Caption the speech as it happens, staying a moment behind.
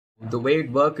The way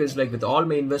it works is like with all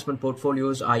my investment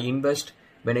portfolios, I invest.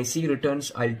 When I see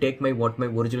returns, I'll take what my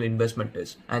original investment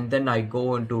is, and then I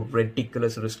go into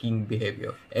ridiculous risking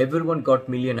behavior. Everyone got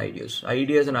million ideas.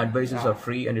 Ideas and advices are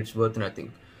free and it's worth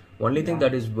nothing. Only thing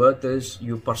that is worth is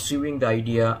you pursuing the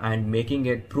idea and making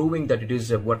it, proving that it is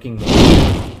a working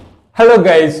model. Hello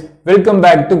guys, welcome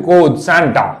back to Code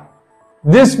Santa.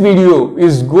 This video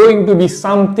is going to be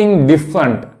something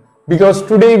different because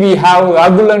today we have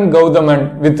Raghulan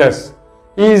Gowthaman with us.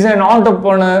 He is an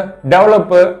entrepreneur,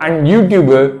 developer and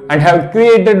YouTuber and have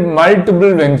created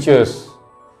multiple ventures.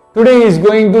 Today he is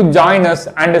going to join us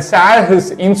and share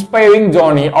his inspiring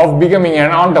journey of becoming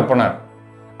an entrepreneur.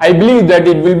 I believe that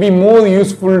it will be more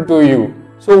useful to you.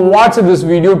 So watch this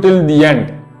video till the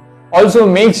end. Also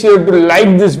make sure to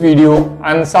like this video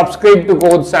and subscribe to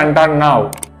Code Santa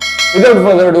now. Without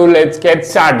further ado, let's get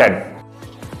started.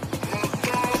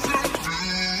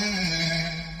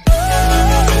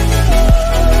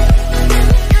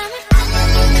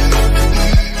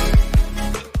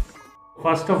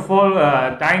 First of all,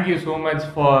 thank you so much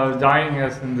for joining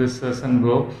us in this session,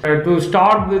 bro. To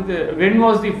start with, when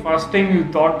was the first time you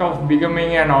thought of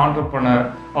becoming an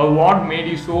entrepreneur? Or what made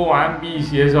you so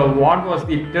ambitious? Or what was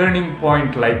the turning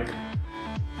point like?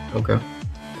 Okay.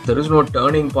 There is no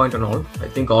turning point and all. I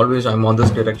think always I'm on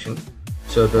this direction.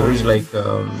 So there is like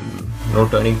no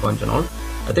turning point and all.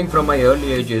 I think from my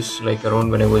early ages, like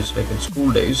around when I was like in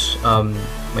school days,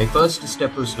 my first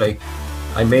step was like,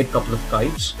 I made a couple of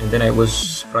kites and then I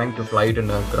was trying to fly it in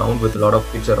a ground with a lot of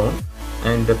kids around,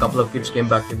 and a couple of kids came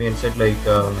back to me and said like,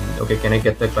 okay, can I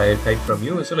get the kite from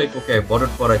you? I said like, okay, I bought it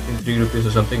for I think 3 rupees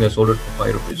or something. I sold it for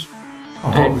 5 rupees.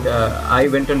 And I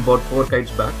went and bought 4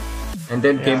 kites back and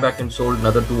then came back and sold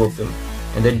another 2 of them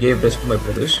and then gave rest to my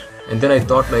brothers. And then I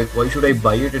thought like, why should I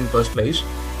buy it in first place?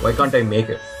 Why can't I make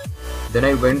it? Then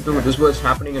I went to, this was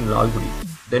happening in Lalgudi.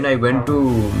 Then I went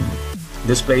to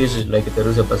this place, like there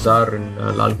is a bazaar in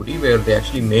Lalgudi where they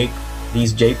actually make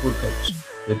these Jaipur kites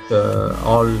with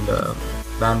all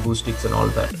bamboo sticks and all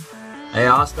that. I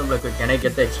asked them like, can I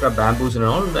get the extra bamboos and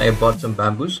all? I bought some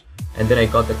bamboos and then I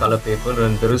got the color paper,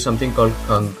 and there is something called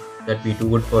kung that we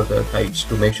do it for the kites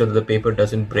to make sure that the paper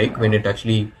doesn't break when it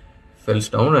actually falls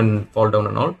down and fall down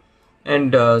and all.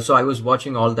 And so I was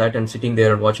watching all that and sitting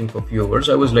there and watching for a few hours.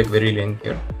 I was like very young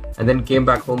here, and then came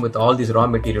back home with all these raw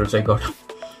materials I got.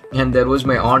 And there was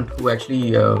my aunt who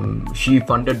actually, she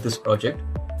funded this project.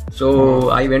 So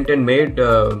I went and made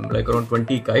like around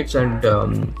 20 kites,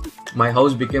 and my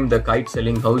house became the kite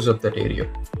selling house of that area.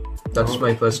 That's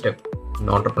my first step in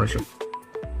entrepreneurship.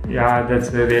 Yeah,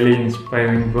 that's really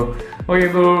inspiring, bro. Okay,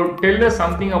 bro, tell us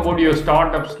something about your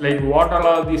startups. Like, what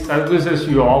are the services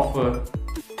you offer?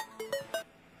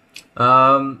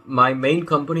 My main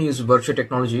company is Virtual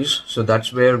Technologies. So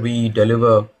that's where we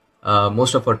deliver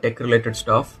most of our tech related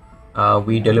stuff.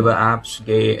 We deliver apps,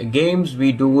 games.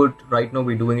 We do it right now.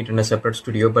 We're doing it in a separate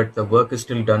studio, but the work is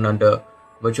still done under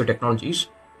Virtual Technologies.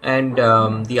 And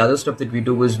the other stuff that we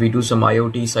do is we do some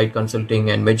IoT site consulting,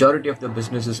 and majority of the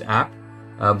business is app.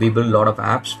 We build a lot of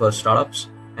apps for startups,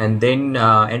 and then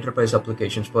enterprise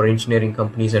applications for engineering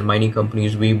companies and mining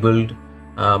companies. We build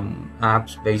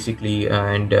apps basically,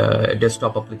 and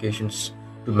desktop applications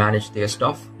to manage their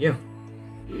stuff. Yeah,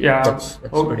 that's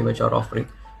pretty much our offering.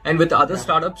 And with the other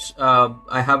startups,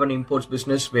 I have an imports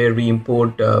business where we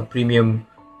import premium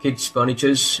kids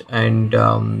furnitures,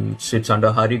 and sits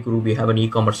under Hari Guru. We have an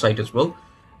e-commerce site as well,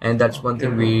 and that's one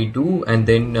thing we do. And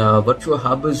then Virtual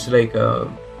Hub is like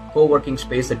a co-working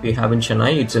space that we have in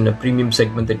Chennai. It's in a premium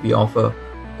segment that we offer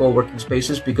co-working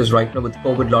spaces, because right now with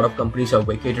COVID, a lot of companies have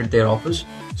vacated their office.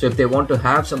 So if they want to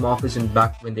have some office in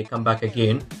back when they come back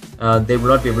again, they will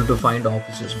not be able to find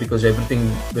offices because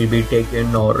everything will be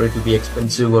taken or it will be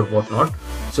expensive or whatnot.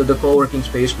 So the co-working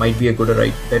space might be a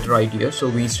better idea. So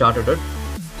we started it.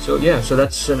 So yeah, so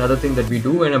that's another thing that we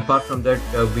do. And apart from that,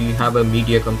 we have a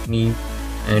media company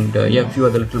and a few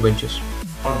other little ventures.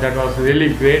 Oh, that was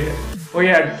really great. Oh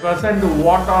yeah, at present,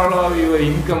 what are your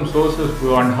income sources,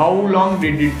 bro, and how long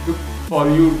did it took for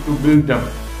you to build them?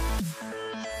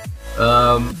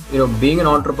 Being an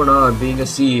entrepreneur, being a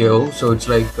CEO, so it's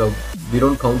like we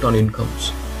don't count on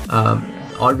incomes.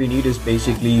 All we need is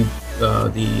basically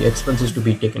the expenses to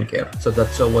be taken care of. So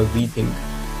that's how we think,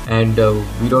 and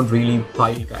we don't really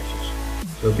pile cashes.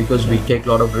 So because we take a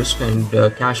lot of risk, and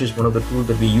cash is one of the tools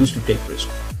that we use to take risk.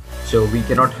 So we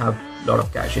cannot have lot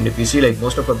of cash. And if you see, like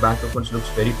most of our bank accounts looks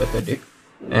very pathetic,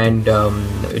 and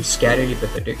it's scarily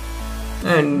pathetic.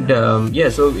 And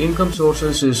so income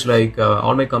sources is like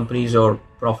all my companies are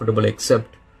profitable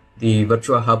except the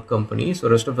Virtual Hub company. So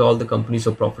rest of all the companies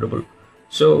are profitable.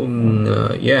 So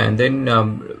yeah, and then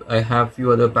I have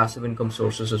few other passive income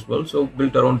sources as well. So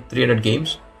built around 300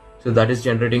 games. So that is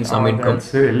generating some income.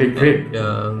 That's really great.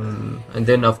 And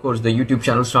then of course the YouTube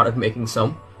channel started making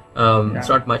some. It's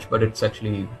not much, but it's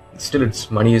actually still, it's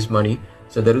money is money.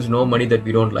 So there is no money that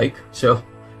we don't like. So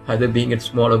either being it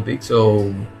small or big.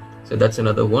 So that's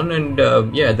another one.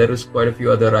 And yeah, there is quite a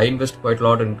few other. I invest quite a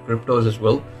lot in cryptos as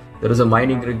well. There is a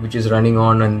mining rig which is running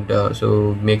on, and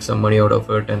so make some money out of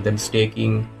it, and then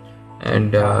staking,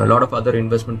 and a lot of other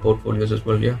investment portfolios as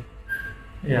well.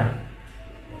 Yeah.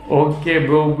 Okay,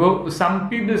 bro. Some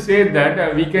people say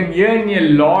that we can earn a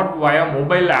lot via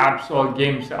mobile apps or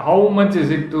games. How much is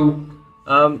it to?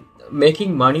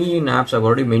 Making money in apps, I've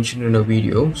already mentioned in a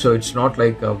video. So it's not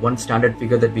like one standard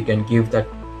figure that we can give that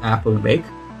app will make,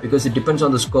 because it depends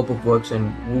on the scope of works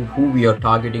and who we are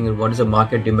targeting, and what is the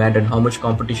market demand and how much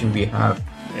competition we have,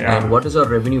 and what is our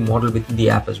revenue model within the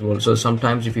app as well. So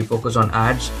sometimes if you focus on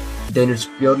ads, then it's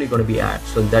purely going to be ads.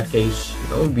 So in that case,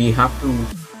 we have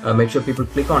to make sure people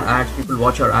click on ads, people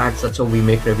watch our ads. That's how we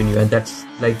make revenue, and that's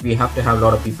like we have to have a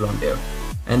lot of people on there.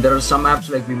 And there are some apps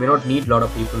like we may not need a lot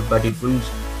of people, but it will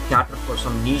cater for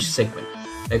some niche segment,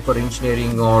 like for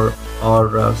engineering or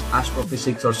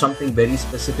astrophysics or something very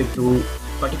specific to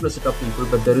particular set of people,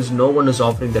 but there is no one is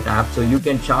offering that app. So you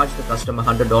can charge the customer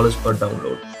 $100 per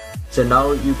download. So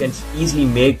now you can easily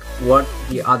make what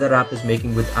the other app is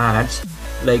making with ads,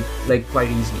 like quite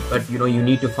easily. But you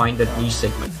need to find that niche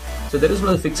segment. So there is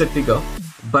no fixed figure,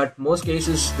 but most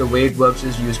cases the way it works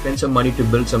is you spend some money to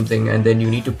build something, and then you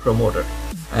need to promote it.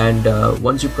 And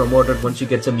once you promote it, once you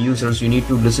get some users, you need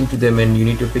to listen to them, and you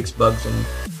need to fix bugs and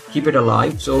keep it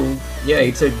alive. So yeah,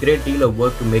 it's a great deal of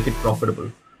work to make it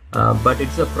profitable. But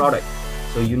it's a product,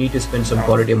 so you need to spend some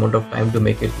quality amount of time to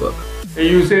make it work.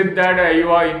 You said that you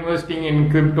are investing in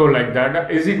crypto like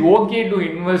that. Is it okay to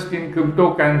invest in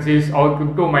cryptocurrencies or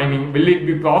crypto mining? Will it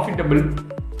be profitable?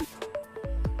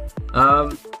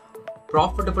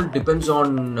 Profitable depends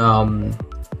on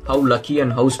how lucky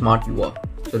and how smart you are.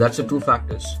 So that's the two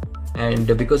factors. And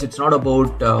because it's not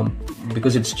about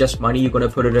because it's just money, you're going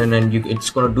to put it in, and it's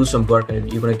going to do some work,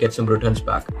 and you're going to get some returns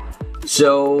back.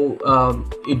 So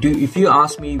if you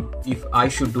ask me if I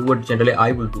should do it, generally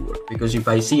I will do it, because if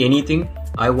I see anything,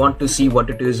 I want to see what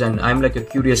it is, and I'm like a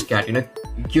curious cat.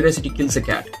 Curiosity kills a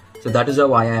cat. So that is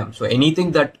how I am. So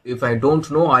anything that if I don't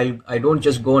know, I don't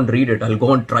just go and read it. I'll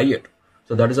go and try it.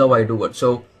 So that is how I do it.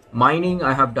 So mining,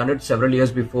 I have done it several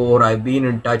years before. I've been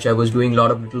in touch. I was doing a lot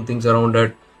of little things around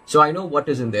it. So I know what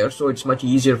is in there. So it's much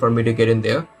easier for me to get in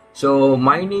there. So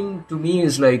mining to me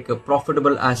is like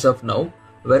profitable as of now.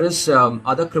 Whereas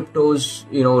other cryptos,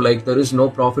 like there is no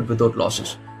profit without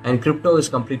losses. And crypto is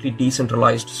completely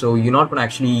decentralized. So you're not going to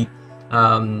actually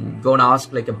go and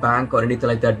ask like a bank or anything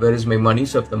like that, where is my money?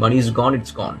 So if the money is gone,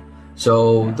 it's gone.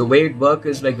 So the way it works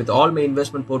is like with all my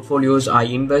investment portfolios, I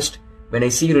invest. When I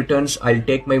see returns, I'll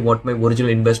take what my original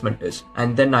investment is,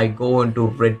 and then I go into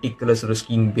ridiculous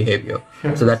risking behavior.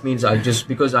 So that means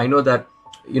because I know that,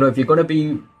 if you're going to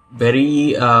be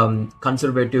very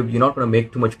conservative, you're not going to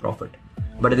make too much profit.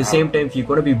 But at the same time, if you're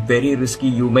going to be very risky,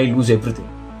 you may lose everything.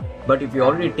 But if you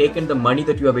already taken the money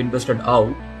that you have invested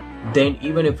out, then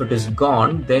even if it is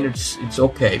gone, then it's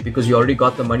okay, because you already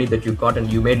got the money that you got, and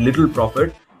you made little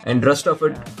profit. And rest of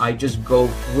it, I just go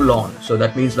full on. So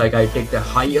that means like I take the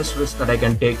highest risk that I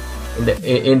can take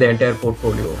in the entire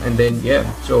portfolio. And then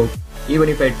so even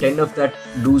if 10 of that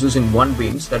loses in one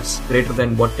wins, that's greater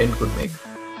than what 10 could make.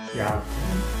 Yeah,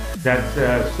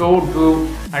 that's so true.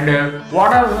 And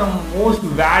what are the most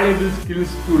valuable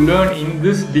skills to learn in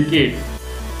this decade?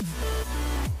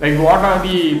 Like what are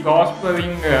the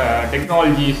prospering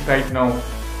technologies right now?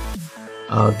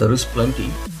 There is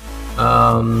plenty.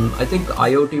 I think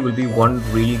IoT will be one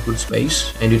really good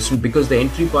space, and it's because the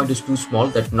entry point is too small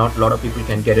that not a lot of people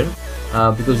can get in,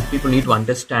 because people need to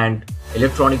understand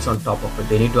electronics on top of it.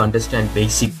 They need to understand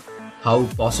basic how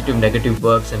positive negative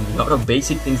works, and a lot of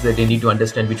basic things that they need to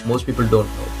understand, which most people don't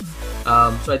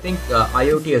know. So I think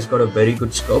IoT has got a very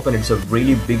good scope, and it's a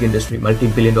really big industry,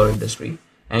 multi-billion-dollar industry.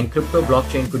 And crypto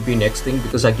blockchain could be next thing,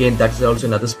 because again, that's also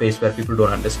another space where people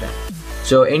don't understand.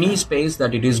 So any space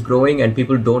that it is growing and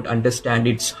people don't understand,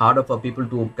 it's harder for people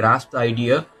to grasp the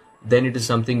idea, then it is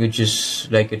something which is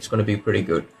like, it's going to be pretty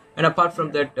good. And apart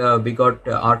from that, we got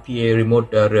RPA,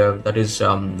 remote, that is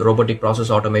robotic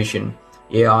process automation,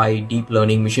 AI, deep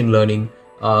learning, machine learning,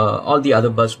 all the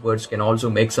other buzzwords can also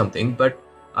make something. But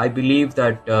I believe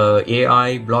that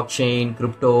AI, blockchain,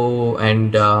 crypto,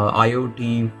 and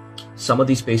IoT, some of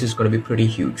these spaces are going to be pretty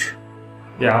huge.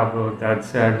 Yeah, bro,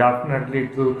 that's definitely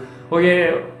true.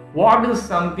 Okay, what is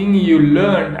something you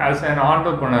learned as an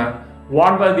entrepreneur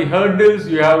what were the hurdles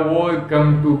you have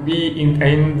overcome to be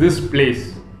in this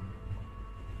place?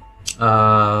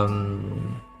 I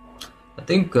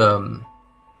think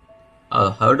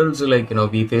hurdles are like,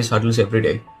 we face hurdles every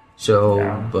day. So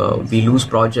we lose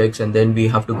projects and then we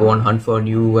have to go on hunt for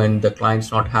new, and the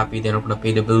client's not happy, they're not going to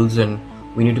pay the bills, and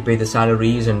we need to pay the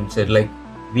salaries, and said like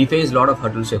we face a lot of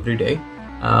hurdles every day.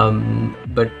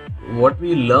 But what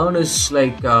we learn is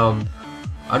like,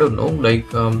 I don't know, like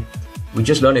we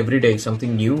just learn every day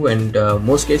something new, and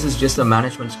most cases just the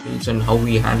management skills and how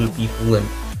we handle people and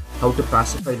how to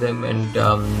pacify them, and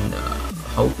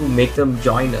how to make them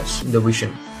join us in the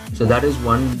vision. So that is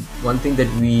one thing that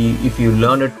if you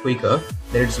learn it quicker,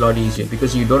 then it's a lot easier,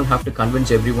 because you don't have to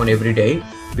convince everyone every day,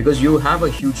 because you have a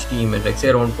huge team, and like say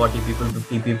around 40 people,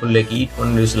 50 people, like each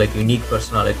one is like unique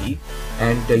personality,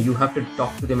 and you have to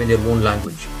talk to them in their own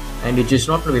language, and it is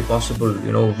not going to be possible,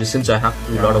 since I have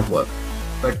to do a lot of work.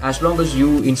 But as long as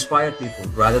you inspire people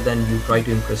rather than you try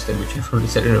to impress them, which I've already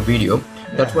said in a video,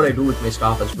 that's what I do with my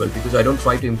staff as well, because I don't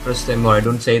try to impress them, or I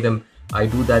don't say them I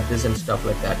do that, this and stuff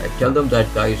like that. I tell them that,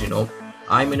 guys,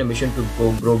 I'm in a mission to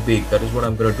grow big. That is what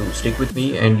I'm going to do. Stick with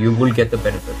me and you will get the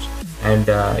benefits. And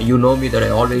you know me that I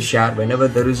always share. Whenever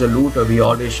there is a loot, we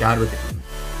always share with the team.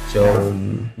 So,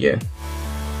 yeah.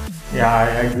 Yeah,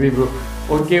 I agree, bro.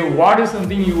 Okay, what is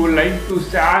something you would like to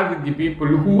share with the people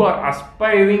who are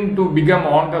aspiring to become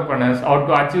entrepreneurs or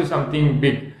to achieve something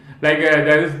big? Like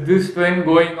there is this trend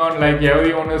going on, like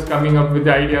everyone is coming up with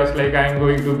ideas like I'm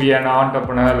going to be an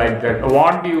entrepreneur, like that.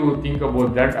 What do you think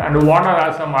about that, and what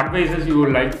are some advices you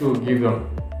would like to give them?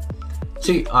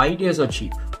 See, ideas are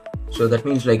cheap. So that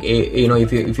means like,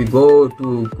 if you go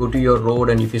to your road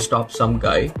and if you stop some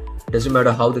guy, doesn't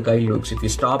matter how the guy looks, if you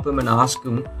stop him and ask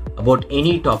him about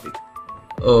any topic,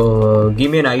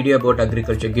 give me an idea about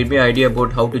agriculture, give me an idea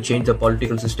about how to change the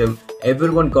political system.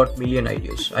 Everyone got million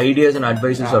ideas. Ideas and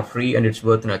advices are free, and it's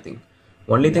worth nothing.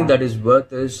 Only thing that is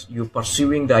worth is you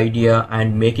pursuing the idea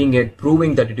and making it,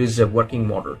 proving that it is a working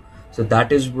model. So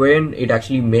that is when it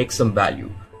actually makes some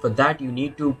value. For that, you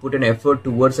need to put an effort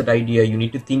towards that idea. You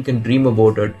need to think and dream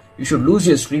about it. You should lose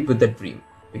your sleep with that dream,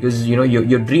 because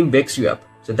your dream wakes you up.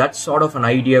 So that's sort of an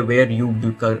idea where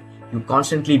you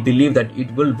constantly believe that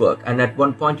it will work, and at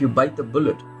one point you bite the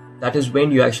bullet. That is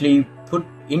when you actually put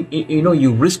in,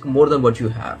 you risk more than what you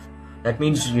have. That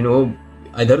means,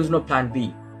 there is no plan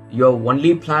B. Your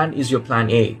only plan is your plan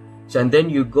A. So, and then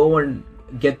you go and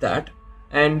get that.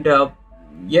 And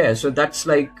so that's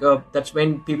like, that's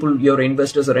when people, your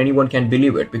investors or anyone can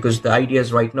believe it, because the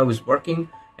ideas right now is working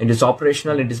and it's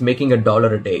operational and it is making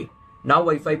 $1 a day. Now,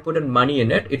 if I put in money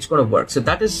in it, it's going to work. So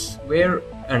that is where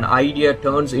an idea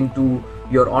turns into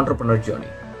your entrepreneur journey.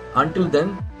 Until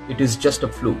then, it is just a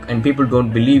fluke, and people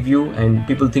don't believe you, and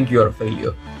people think you are a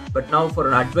failure. But now, for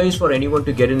an advice for anyone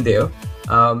to get in there,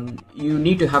 you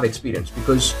need to have experience,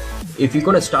 because if you're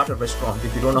going to start a restaurant,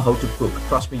 if you don't know how to cook,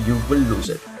 trust me, you will lose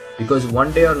it. Because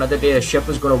one day or another day, a chef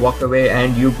is going to walk away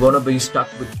and you're going to be stuck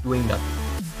with doing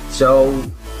nothing. So,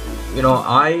 when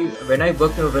I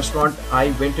worked in a restaurant,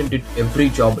 I went and did every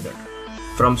job in it,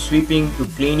 from sweeping to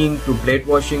cleaning to plate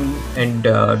washing and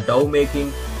dough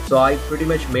making. So I pretty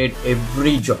much made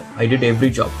every job. I did every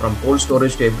job, from cold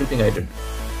storage to everything I did,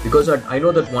 because I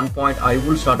know that one point I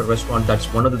will start a restaurant. That's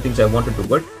one of the things I want to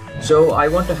do it. So I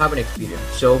want to have an experience.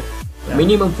 So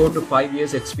minimum 4 to 5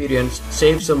 years experience,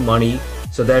 save some money,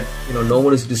 so that no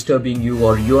one is disturbing you,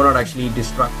 or you're not actually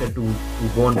distracted to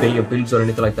go and pay your bills or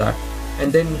anything like that.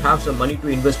 And then have some money to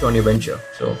invest on your venture.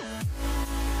 So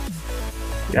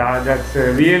yeah, that's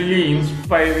really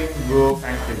inspiring, bro.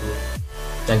 Thank you, bro.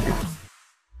 Thank you.